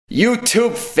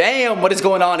YouTube fam, what is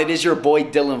going on? It is your boy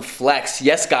Dylan Flex.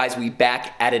 Yes guys, we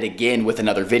back at it again with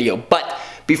another video. But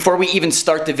before we even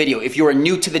start the video, if you are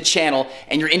new to the channel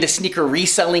and you're into sneaker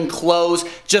reselling, clothes,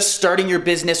 just starting your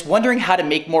business, wondering how to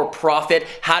make more profit,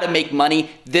 how to make money,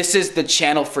 this is the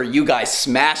channel for you guys.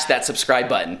 Smash that subscribe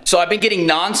button. So I've been getting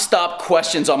non-stop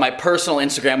questions on my personal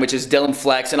Instagram, which is Dylan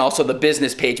Flex, and also the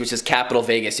business page, which is Capital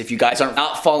Vegas. If you guys are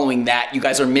not following that, you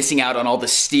guys are missing out on all the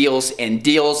steals and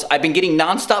deals. I've been getting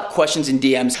non-stop questions in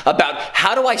DMs about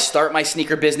how do I start my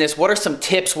sneaker business? What are some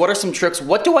tips? What are some tricks?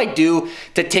 What do I do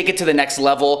to take it to the next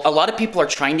level? A lot of people are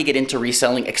trying to get into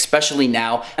reselling, especially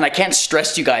now, and I can't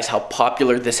stress to you guys how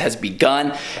popular this has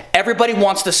begun. Everybody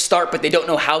wants to start, but they don't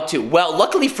know how to. Well,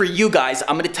 luckily for you guys,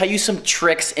 I'm gonna tell you some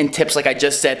tricks and tips, like I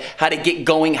just said, how to get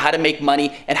going, how to make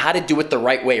money, and how to do it the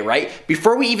right way, right?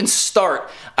 Before we even start,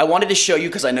 I wanted to show you,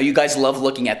 because I know you guys love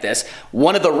looking at this,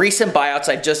 one of the recent buyouts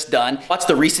I've just done. Watch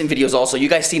the recent videos also. You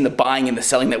guys seen the buying and the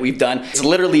selling that we've done. It's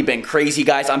literally been crazy,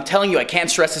 guys. I'm telling you, I can't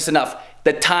stress this enough.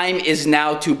 The time is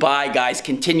now to buy, guys.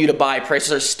 Continue to buy.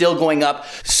 Prices are still going up.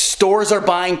 Stores are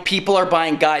buying. People are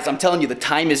buying. Guys, I'm telling you, the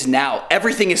time is now.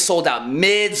 Everything is sold out.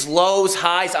 Mids, lows,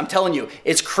 highs. I'm telling you,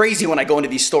 it's crazy when I go into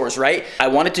these stores, right? I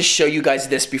wanted to show you guys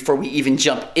this before we even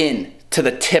jump in to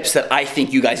the tips that I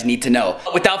think you guys need to know.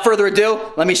 Without further ado,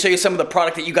 let me show you some of the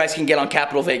product that you guys can get on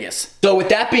Capital Vegas. So with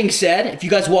that being said, if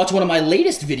you guys watch one of my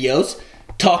latest videos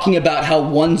talking about how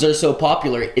ones are so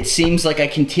popular, it seems like I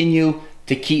continue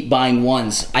to keep buying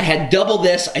ones. I had double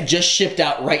this. I just shipped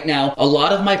out right now. A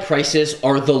lot of my prices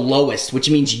are the lowest, which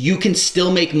means you can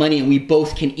still make money and we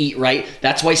both can eat, right?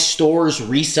 That's why stores,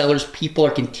 resellers, people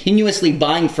are continuously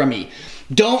buying from me.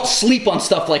 Don't sleep on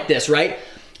stuff like this, right?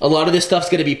 A lot of this stuff's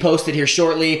gonna be posted here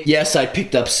shortly. Yes, I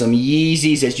picked up some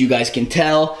Yeezys, as you guys can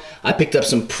tell. I picked up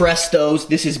some Prestos.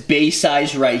 This is base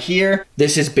size right here.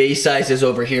 This is base sizes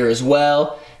over here as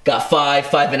well. Got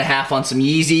 5.5 on some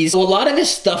Yeezys. So a lot of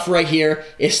this stuff right here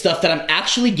is stuff that I'm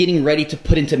actually getting ready to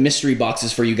put into mystery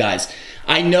boxes for you guys.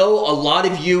 I know a lot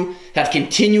of you have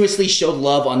continuously showed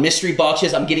love on mystery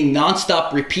boxes. I'm getting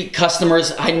nonstop repeat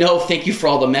customers. I know, thank you for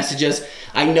all the messages.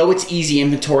 I know it's easy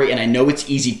inventory and I know it's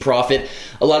easy profit.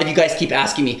 A lot of you guys keep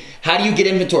asking me, how do you get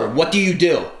inventory? What do you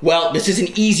do? Well, this is an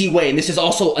easy way, and this is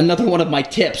also another one of my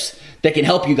tips that can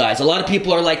help you guys. A lot of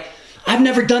people are like, I've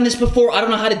never done this before. I don't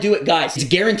know how to do it, guys. It's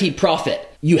guaranteed profit.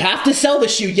 You have to sell the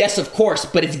shoe, yes, of course,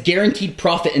 but it's guaranteed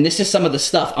profit, and this is some of the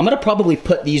stuff. I'm gonna probably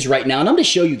put these right now, and I'm gonna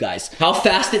show you guys how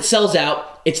fast it sells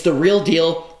out. It's the real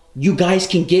deal. You guys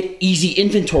can get easy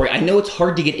inventory. I know it's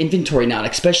hard to get inventory now,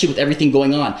 especially with everything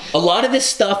going on. A lot of this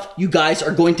stuff you guys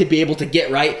are going to be able to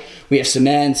get, right? We have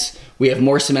cements. We have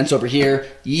more cements over here,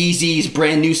 Yeezys,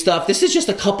 brand new stuff. This is just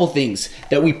a couple things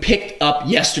that we picked up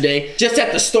yesterday, just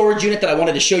at the storage unit that I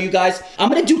wanted to show you guys. I'm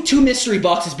gonna do 2 mystery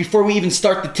boxes before we even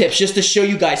start the tips, just to show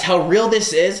you guys how real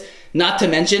this is. Not to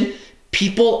mention,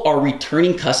 people are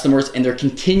returning customers and they're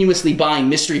continuously buying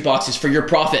mystery boxes for your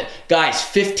profit. Guys,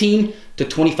 15 to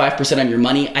 25% on your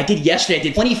money. I did yesterday, I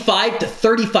did 25 to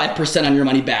 35% on your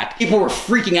money back. People were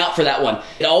freaking out for that one.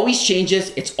 It always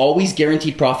changes. It's always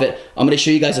guaranteed profit. I'm gonna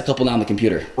show you guys a couple now on the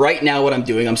computer. Right now what I'm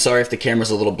doing, I'm sorry if the camera's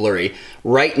a little blurry.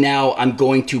 Right now I'm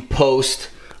going to post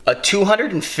a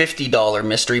 $250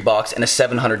 mystery box and a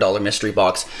 $700 mystery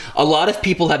box. A lot of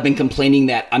people have been complaining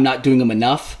that I'm not doing them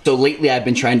enough. So lately I've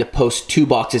been trying to post 2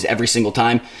 boxes every single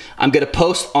time. I'm gonna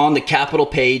post on the Capital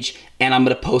page and I'm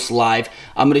gonna post live.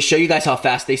 I'm gonna show you guys how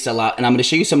fast they sell out, and I'm gonna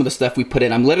show you some of the stuff we put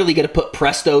in. I'm literally gonna put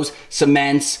Prestos,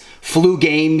 cements, flu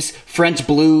games, French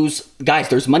blues. Guys,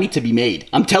 there's money to be made.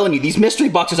 I'm telling you, these mystery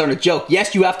boxes aren't a joke.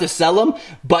 Yes, you have to sell them,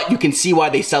 but you can see why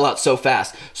they sell out so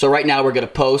fast. So right now we're gonna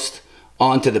post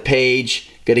onto the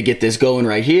page. Gonna get this going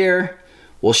right here.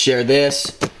 We'll share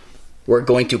this. We're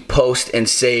going to post and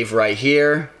save right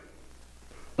here.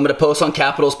 I'm gonna post on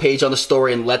Capital's page on the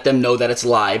story and let them know that it's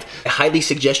live. I highly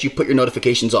suggest you put your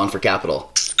notifications on for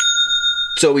Capital.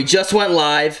 So we just went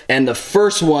live and the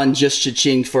first one just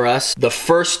cha-chinged for us. The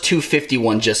first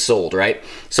 251 just sold, right?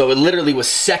 So it literally was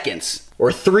seconds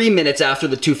or 3 minutes after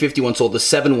the 251 sold, the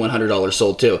 $700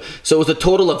 sold too. So it was a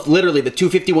total of literally the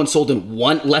 251 sold in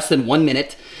less than 1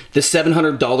 minute. The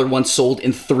 $700 one sold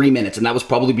in 3 minutes, and that was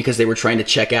probably because they were trying to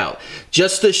check out.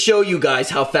 Just to show you guys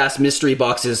how fast mystery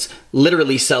boxes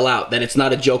literally sell out, that it's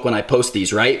not a joke when I post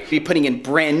these, right? Be putting in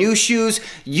brand new shoes,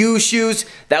 used shoes.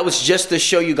 That was just to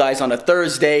show you guys on a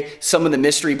Thursday some of the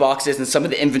mystery boxes and some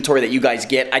of the inventory that you guys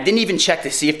get. I didn't even check to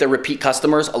see if they're repeat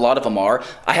customers. A lot of them are.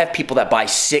 I have people that buy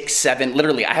 6, 7,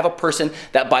 literally. I have a person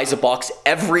that buys a box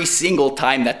every single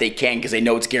time that they can because they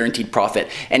know it's guaranteed profit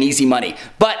and easy money.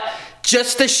 But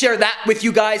just to share that with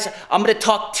you guys, I'm gonna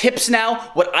talk tips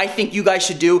now, what I think you guys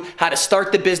should do, how to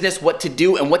start the business, what to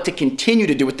do, and what to continue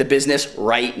to do with the business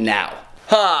right now.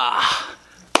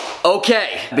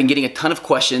 Okay, I've been getting a ton of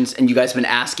questions and you guys have been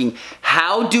asking,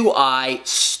 how do I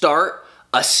start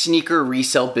a sneaker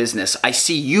resale business? I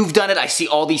see you've done it. I see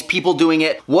all these people doing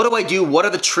it. What do I do? What are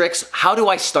the tricks? How do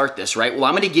I start this, right? Well,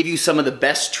 I'm gonna give you some of the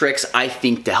best tricks I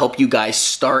think to help you guys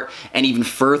start and even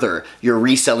further your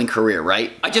reselling career,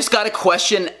 right? I just got a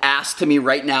question asked to me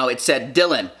right now. It said,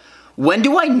 Dylan, when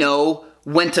do I know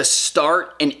when to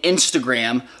start an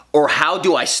Instagram, or how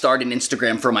do I start an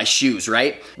Instagram for my shoes,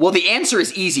 right? Well, the answer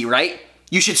is easy, right?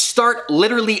 You should start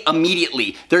literally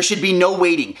immediately. There should be no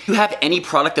waiting. If you have any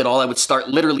product at all, I would start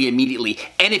literally immediately.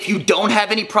 And if you don't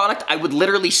have any product, I would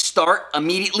literally start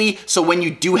immediately. So when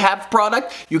you do have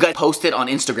product, you guys post it on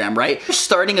Instagram, right? You're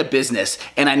starting a business,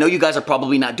 and I know you guys are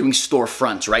probably not doing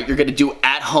storefronts, right? You're gonna do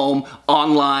at home,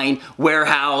 online,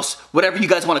 warehouse, whatever you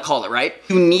guys wanna call it, right?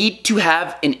 You need to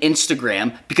have an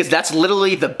Instagram because that's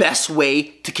literally the best way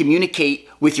to communicate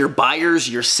with your buyers,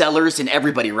 your sellers, and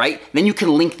everybody, right? Then you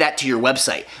can link that to your website.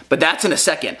 But that's in a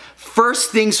second.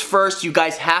 First things first, you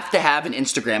guys have to have an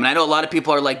Instagram. And I know a lot of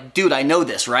people are like, dude, I know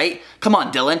this, right? Come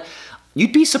on, Dylan.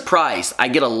 You'd be surprised. I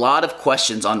get a lot of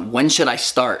questions on when should I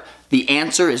start? The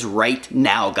answer is right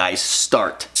now, guys,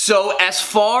 start. So as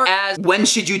far as when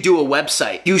should you do a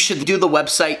website, you should do the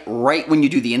website right when you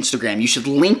do the Instagram. You should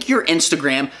link your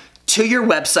Instagram to your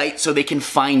website so they can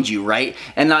find you, right?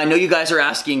 And I know you guys are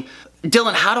asking,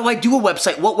 Dylan, how do I do a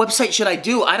website? What website should I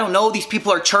do? I don't know, these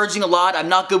people are charging a lot, I'm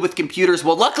not good with computers.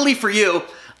 Well, luckily for you,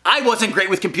 I wasn't great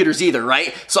with computers either,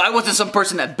 right? So I wasn't some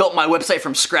person that built my website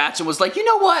from scratch and was like, you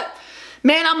know what?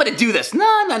 Man, I'm gonna do this.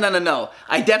 No.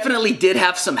 I definitely did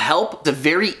have some help. It's a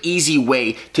very easy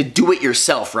way to do it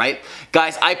yourself, right?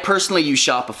 Guys, I personally use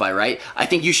Shopify, right? I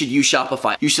think you should use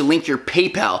Shopify. You should link your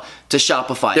PayPal to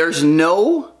Shopify. There's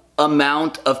no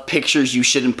amount of pictures you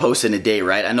shouldn't post in a day,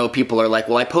 right? I know people are like,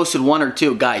 well, I posted 1 or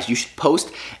 2. Guys, you should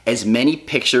post as many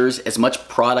pictures, as much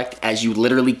product as you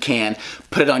literally can.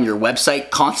 Put it on your website,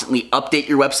 constantly update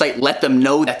your website, let them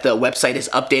know that the website is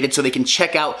updated so they can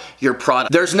check out your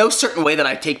product. There's no certain way that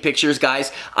I take pictures,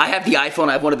 guys. I have the iPhone,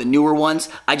 I have one of the newer ones.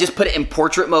 I just put it in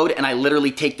portrait mode and I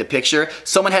literally take the picture.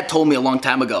 Someone had told me a long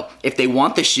time ago, if they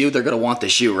want the shoe, they're gonna want the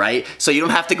shoe, right? So you don't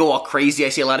have to go all crazy. I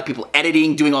see a lot of people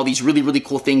editing, doing all these really, really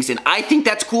cool things, and I think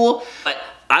that's cool, but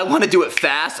I wanna do it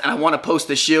fast and I wanna post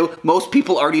the shoe. Most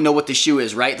people already know what the shoe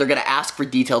is, right? They're gonna ask for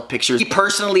detailed pictures. Me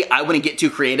personally, I wouldn't get too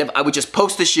creative. I would just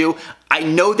post the shoe. I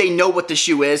know they know what the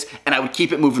shoe is and I would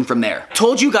keep it moving from there. I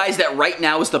told you guys that right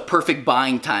now is the perfect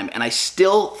buying time, and I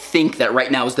still think that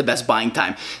right now is the best buying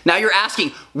time. Now you're asking,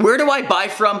 where do I buy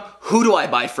from? Who do I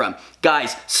buy from?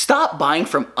 Guys, stop buying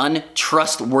from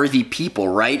untrustworthy people,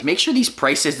 right? Make sure these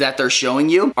prices that they're showing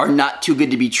you are not too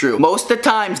good to be true. Most of the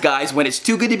times, guys, when it's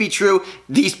too good to be true,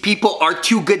 these people are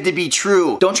too good to be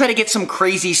true. Don't try to get some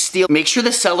crazy steal. Make sure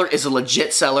the seller is a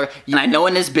legit seller. And I know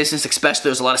in this business, especially,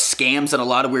 there's a lot of scams and a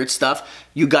lot of weird stuff.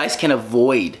 You guys can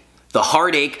avoid the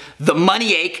heartache, the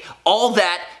money ache, all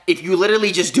that if you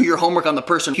literally just do your homework on the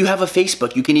person. If you have a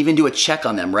Facebook, you can even do a check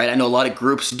on them, right? I know a lot of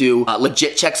groups do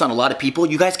legit checks on a lot of people.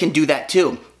 You guys can do that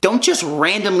too. Don't just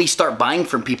randomly start buying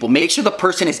from people. Make sure the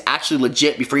person is actually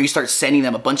legit before you start sending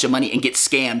them a bunch of money and get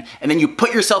scammed. And then you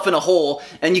put yourself in a hole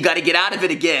and you gotta get out of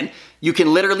it again. You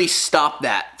can literally stop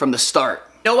that from the start.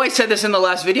 I know I said this in the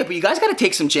last video, but you guys gotta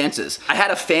take some chances. I had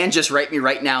a fan just write me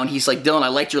right now and he's like, Dylan, I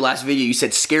liked your last video. You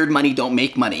said scared money don't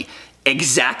make money.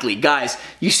 Exactly, guys,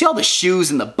 you see all the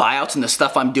shoes and the buyouts and the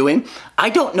stuff I'm doing?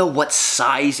 I don't know what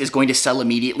size is going to sell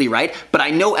immediately, right? But I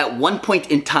know at one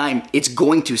point in time, it's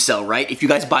going to sell, right? If you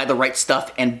guys buy the right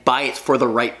stuff and buy it for the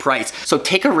right price. So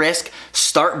take a risk,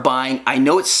 start buying. I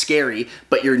know it's scary,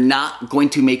 but you're not going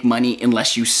to make money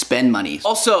unless you spend money.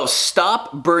 Also,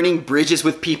 stop burning bridges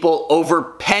with people over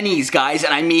pennies, guys.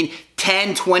 And I mean,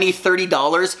 $10, $20,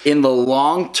 $30 in the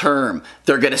long term,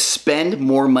 they're gonna spend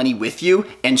more money with you,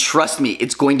 and trust me,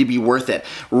 it's going to be worth it.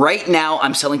 Right now,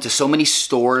 I'm selling to so many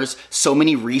stores, so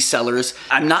many resellers.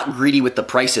 I'm not greedy with the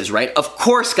prices, right? Of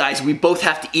course, guys, we both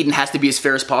have to eat and has to be as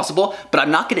fair as possible, but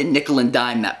I'm not gonna nickel and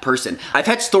dime that person. I've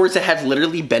had stores that have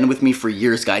literally been with me for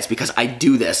years, guys, because I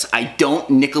do this. I don't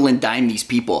nickel and dime these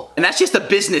people. And that's just a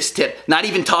business tip, not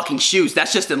even talking shoes.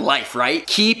 That's just in life, right?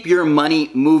 Keep your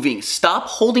money moving. Stop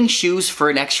holding shoes for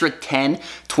an extra $10,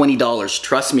 $20.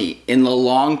 Trust me, in the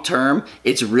long term,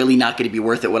 it's really not gonna be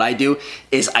worth it. What I do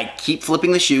is I keep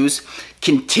flipping the shoes,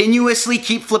 continuously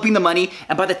keep flipping the money,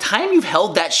 and by the time you've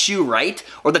held that shoe, right,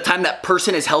 or the time that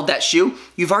person has held that shoe,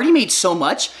 you've already made so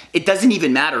much, it doesn't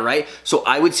even matter, right? So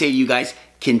I would say to you guys,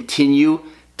 continue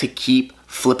to keep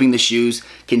flipping the shoes,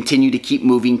 continue to keep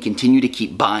moving, continue to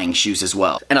keep buying shoes as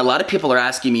well. And a lot of people are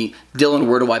asking me, Dylan,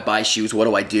 where do I buy shoes? What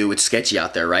do I do? It's sketchy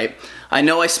out there, right? I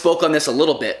know I spoke on this a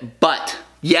little bit, but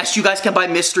yes, you guys can buy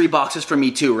mystery boxes from me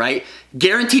too, right?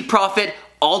 Guaranteed profit,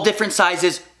 all different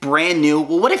sizes, brand new.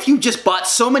 Well, what if you just bought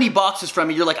so many boxes from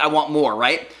me, you're like, I want more,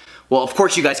 right? Well, of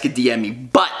course you guys could DM me,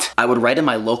 but I would write in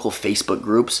my local Facebook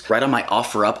groups, write on my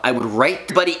OfferUp. I would write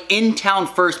everybody in town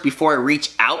first before I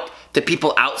reach out to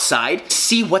people outside,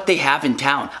 see what they have in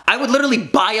town. I would literally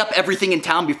buy up everything in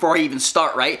town before I even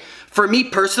start, right? For me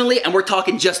personally, and we're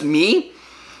talking just me,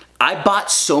 I bought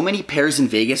so many pairs in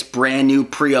Vegas, brand new,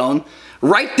 pre-owned.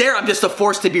 Right there, I'm just a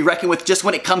force to be reckoned with just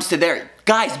when it comes to there.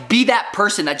 Guys, be that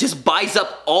person that just buys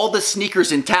up all the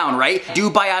sneakers in town, right?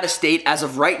 Do buy out of state. As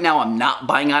of right now, I'm not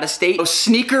buying out of state. So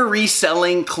sneaker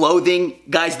reselling, clothing,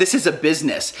 guys, this is a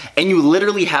business. And you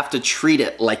literally have to treat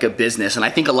it like a business. And I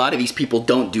think a lot of these people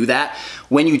don't do that.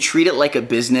 When you treat it like a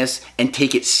business and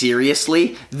take it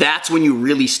seriously, that's when you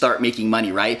really start making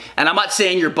money, right? And I'm not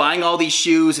saying you're buying all these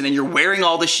shoes and then you're wearing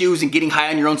all the shoes and getting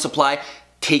high on your own supply.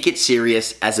 Take it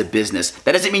serious as a business.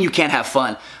 That doesn't mean you can't have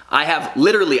fun. I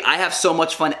have so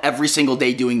much fun every single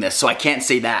day doing this, so I can't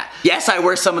say that. Yes, I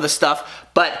wear some of the stuff,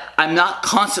 but I'm not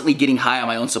constantly getting high on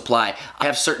my own supply. I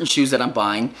have certain shoes that I'm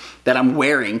buying, that I'm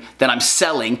wearing, that I'm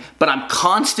selling, but I'm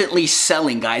constantly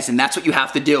selling, guys, and that's what you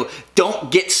have to do.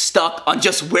 Don't get stuck on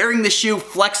just wearing the shoe,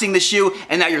 flexing the shoe,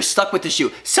 and now you're stuck with the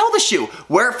shoe. Sell the shoe.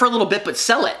 Wear it for a little bit, but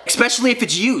sell it. Especially if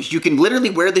it's used. You can literally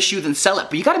wear the shoe then sell it,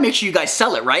 but you gotta make sure you guys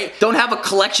sell it, right? Don't have a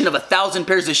collection of 1,000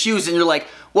 pairs of shoes and you're like,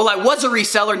 well, I was a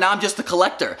reseller, now I'm just a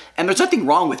collector. And there's nothing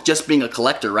wrong with just being a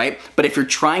collector, right? But if you're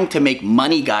trying to make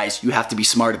money, guys, you have to be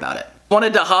smart about it.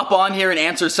 Wanted to hop on here and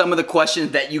answer some of the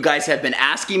questions that you guys have been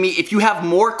asking me. If you have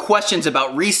more questions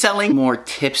about reselling, more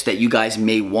tips that you guys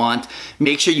may want,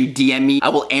 make sure you DM me. I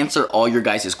will answer all your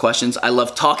guys' questions. I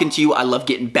love talking to you. I love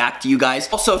getting back to you guys.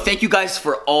 Also, thank you guys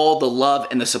for all the love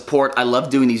and the support. I love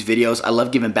doing these videos. I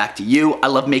love giving back to you. I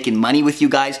love making money with you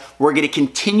guys. We're gonna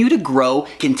continue to grow,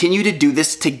 continue to do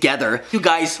this together. You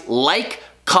guys like,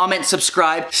 comment,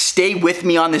 subscribe, stay with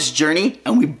me on this journey,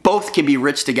 and we both can be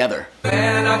rich together.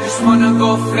 Man, I just wanna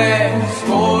go flex,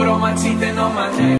 gold on my teeth and on my neck.